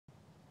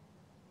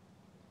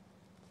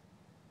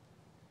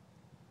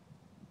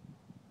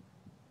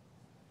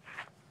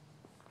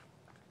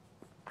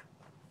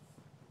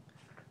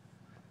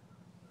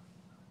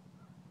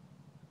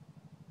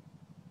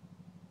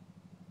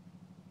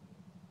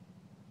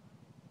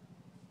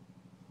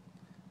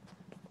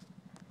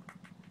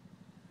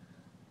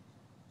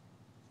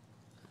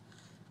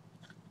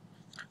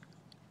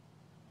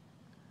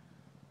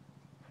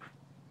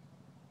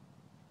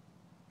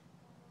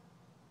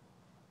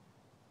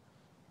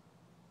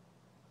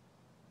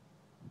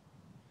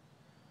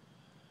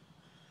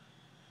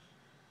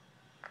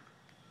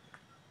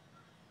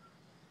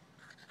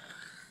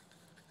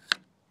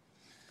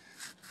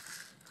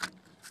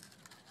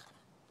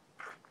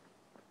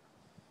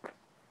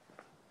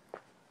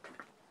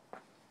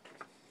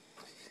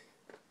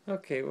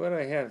Okay, what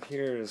I have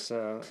here is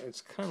it's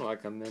kind of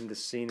like a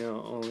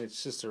Mendocino, only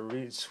it's just a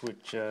reed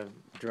switch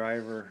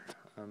driver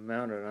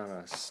mounted on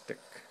a stick,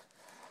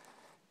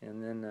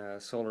 and then a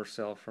solar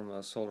cell from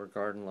a solar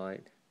garden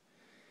light.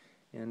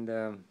 And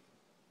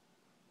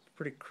it's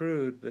pretty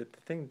crude, but the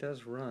thing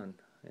does run.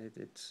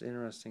 It's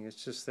interesting.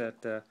 It's just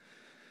that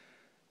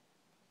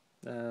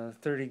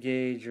 30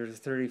 gauge or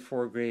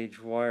 34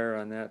 gauge wire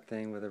on that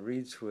thing with a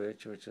reed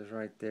switch, which is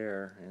right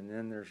there, and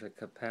then there's a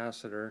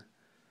capacitor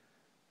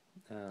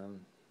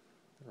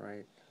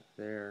right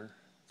there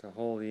to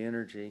hold the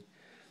energy,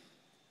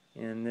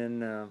 and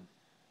then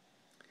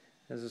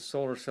as the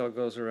solar cell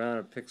goes around,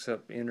 it picks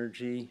up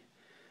energy,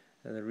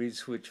 and the reed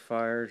switch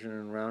fires,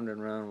 and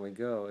round we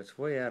go. It's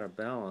way out of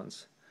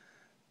balance,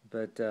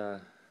 but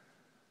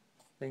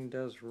thing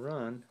does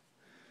run.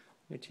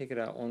 Let me take it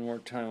out one more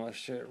time. I'll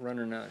show it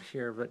running out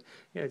here, but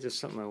yeah, just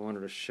something I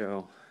wanted to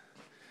show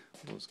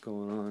what's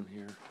going on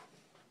here.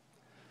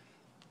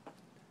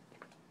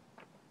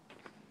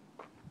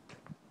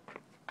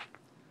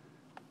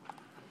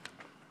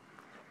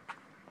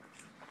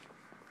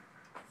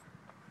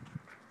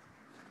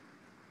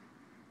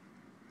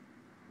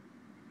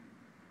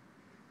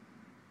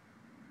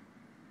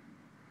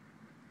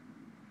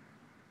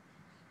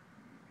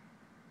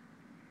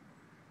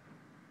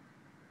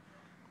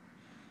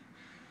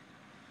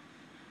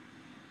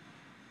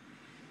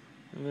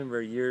 I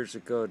remember years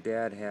ago,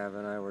 Dad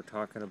and I were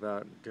talking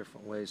about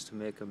different ways to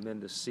make a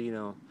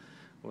Mendocino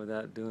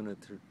without doing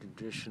it the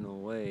traditional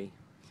way.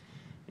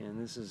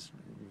 And this is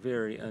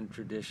very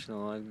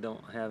untraditional. I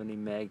don't have any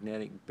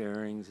magnetic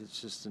bearings. It's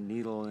just a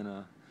needle and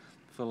a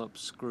Phillips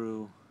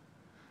screw.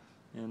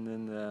 And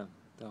then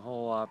the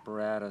whole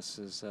apparatus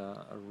is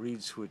a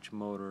reed switch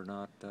motor,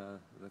 not the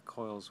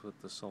coils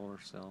with the solar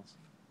cells.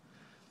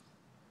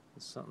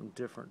 It's something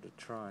different to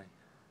try.